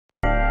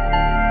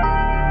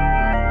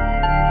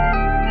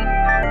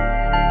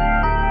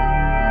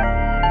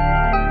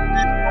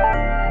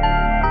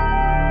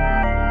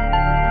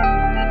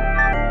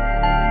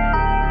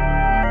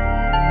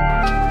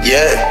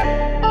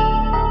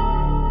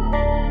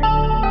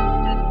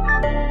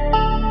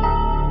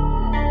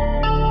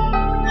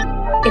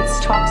It's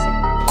toxic.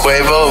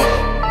 Quavo,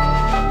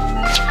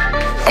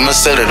 I'ma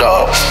set it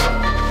off.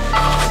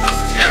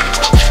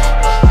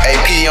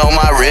 AP on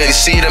my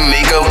wrist, see the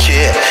Migo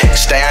kid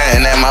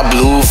staring at my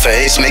blue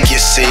face, make you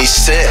see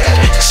sick.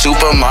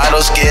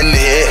 Supermodels getting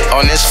hit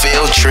on this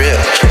field trip.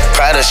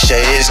 Prada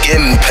shades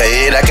getting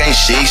paid, I can't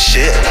see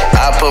shit.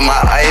 I put my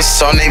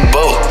ice on they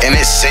boat and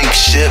it sinks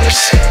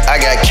ships. I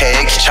got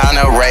cake,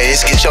 tryna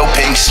raise, get your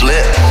pink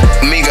slip.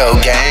 Migo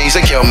gangs,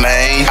 like your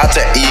man, out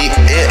to eat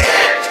it.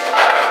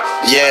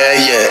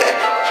 Yeah.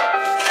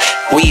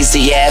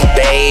 Weezy ass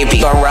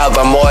baby, gon' rub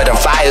her more than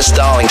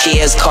Firestone.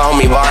 Kids call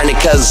me Barney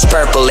cause it's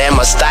purple in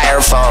my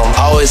styrofoam.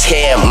 Always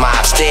head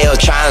mop, still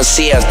tryna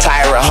see a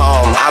Tyra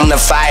home. I'm the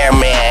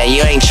fireman,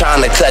 you ain't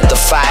tryna cut the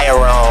fire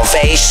on.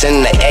 Face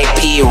in the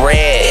AP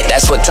red,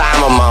 that's what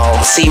time I'm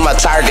on. See my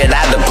target,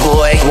 I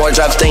deploy, more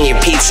drops than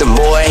your pizza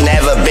boy.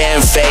 Never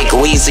been fake,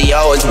 Weezy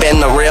always been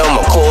the real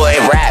McCoy.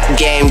 Rap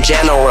game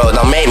general,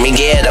 don't make me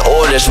get the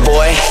orders,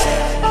 boy.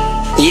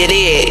 You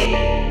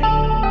did.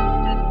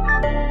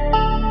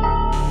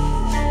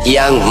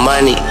 Young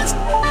Money.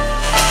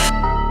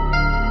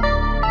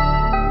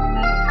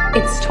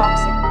 It's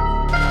toxic.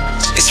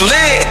 It's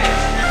lit.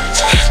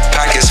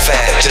 Pockets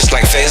fat, just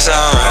like Face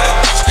On.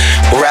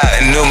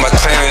 Riding new my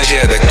clearance,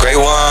 yeah, the great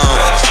one.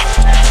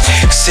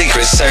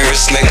 Secret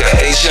Service, nigga,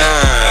 Asian.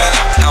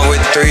 I'm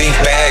with 3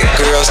 bad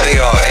girls, they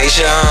all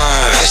Asian.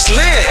 It's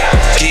lit.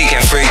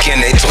 Geekin',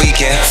 freakin', they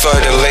tweaking for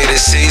the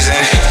latest season.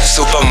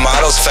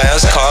 Supermodels,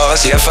 fast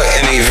cars, yeah, for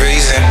any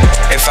reason.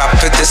 If I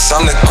put this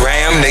on the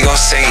gram, they gon'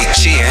 say he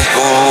cheatin'.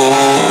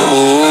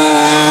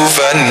 Ooh,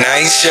 for a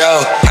night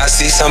show. I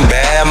see some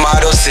bad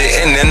models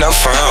sitting in the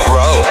front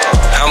row.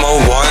 I'm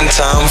a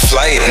one-time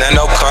flight,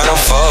 no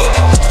carnival.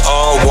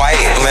 All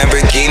white,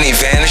 Lamborghini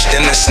vanished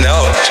in the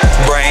snow.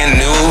 Brand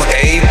new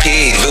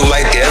AP, look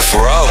like Death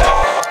Row.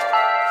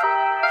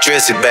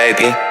 Drizzy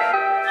baby,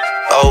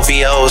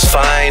 OVO's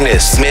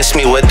finest. Miss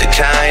me with the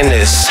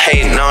kindness.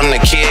 Hating on the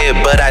kid,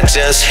 but I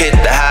just hit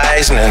the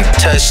Heisman.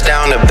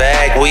 Touchdown the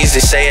bag, Weezy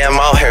say I'm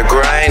out here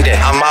grinding.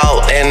 I'm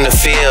out in the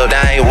field,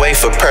 I ain't wait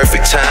for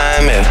perfect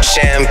timing.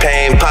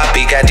 Champagne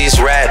poppy, got these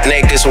rap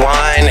niggas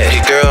whining.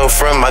 Your girl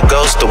from my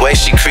ghost, the way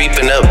she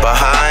creeping up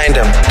behind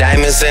him.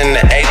 Diamonds in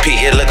the AP,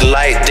 it look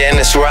like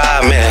Dennis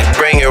Rodman.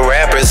 Bring your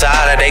rappers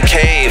out of they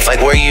cave,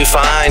 like where you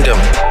find them.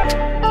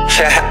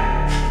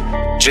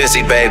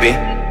 Drizzy baby.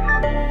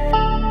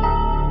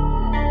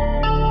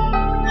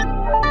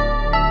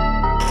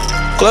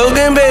 Glow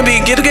game,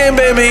 baby, get a game,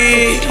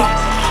 baby.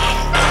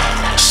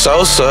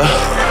 Sosa,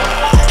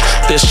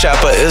 this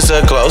chopper is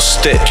a glow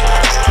stick.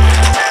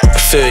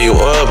 Fill you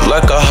up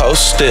like a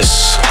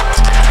hostess.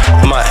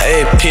 My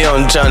AP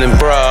on Johnny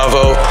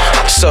Bravo.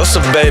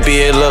 Sosa, baby,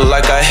 it look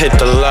like I hit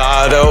the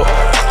lotto.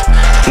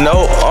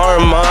 No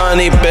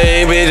Armani,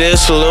 baby,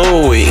 this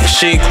Louis.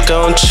 She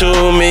gon'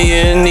 chew me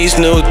in these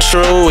new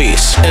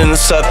Truies.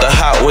 Inside the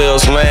Hot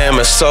Wheels lamb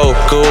is so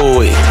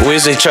gooey.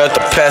 Weezy tried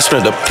to pass me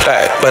the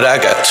pack, but I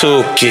got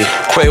Tukey.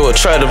 Quavo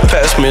tried to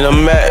pass me the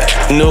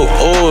Mac, new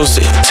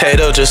Uzi.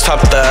 Tato just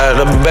hopped out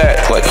of the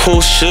back, like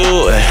who's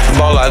shooting?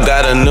 Ball, I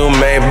got a new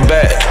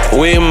Maybach.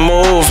 We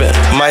moving,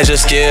 might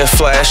just get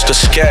Flash the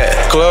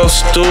scat. Glow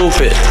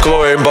stupid,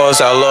 glory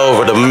balls all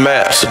over the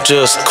map, so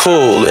just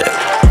cool it.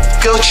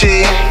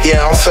 Gucci,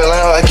 yeah, I'm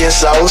feeling like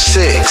it's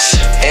 06.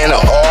 And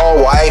an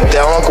all-white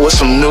dunk with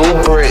some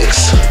new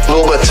bricks.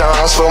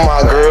 Louboutins for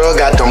my girl,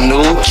 got them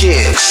new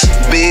kicks.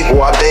 Big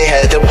wop, they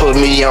had to put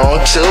me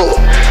on too.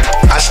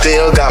 I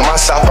still got my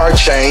Cypher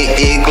chain,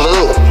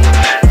 Igloo.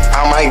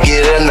 I might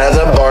get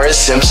another Boris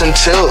Simpson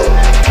too.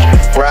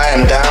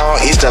 Riding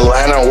down East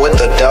Atlanta with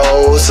the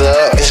doors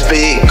up. It's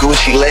big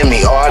Gucci, let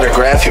me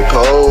autograph your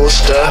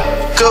poster.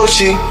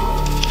 Gucci,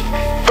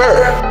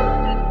 Burr.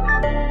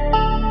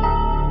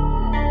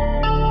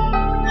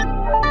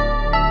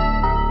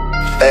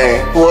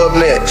 Hey, who up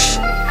next?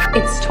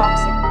 It's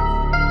toxic.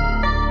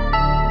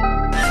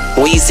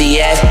 Weezy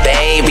ass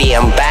baby,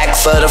 I'm back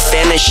for the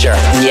finisher.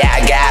 Yeah,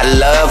 I got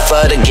love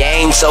for the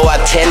game, so I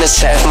tend to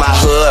surf my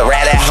hood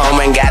right at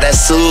home and got a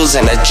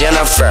Susan, a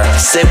Jennifer.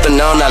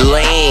 Sipping on a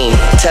lean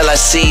till I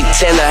see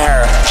 10 of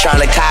her.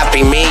 Tryna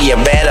copy me,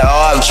 you're better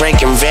off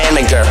drinking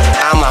vinegar.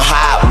 I'm a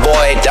hot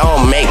boy,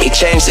 don't make me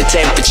change the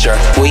temperature.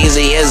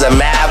 Weezy is a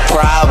math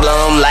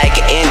problem like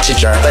an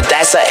integer, but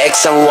that's a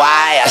X and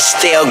Y, I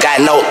still got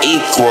no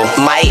equal.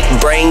 Might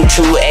bring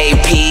 2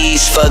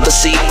 APs for the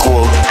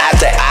sequel.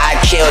 After I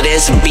kill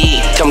this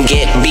beat, come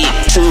get beat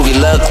too. We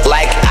look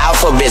like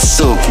alphabet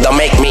soup, don't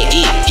make me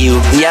eat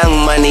you.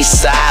 Young Money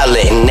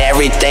solid and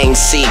everything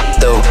see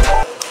through.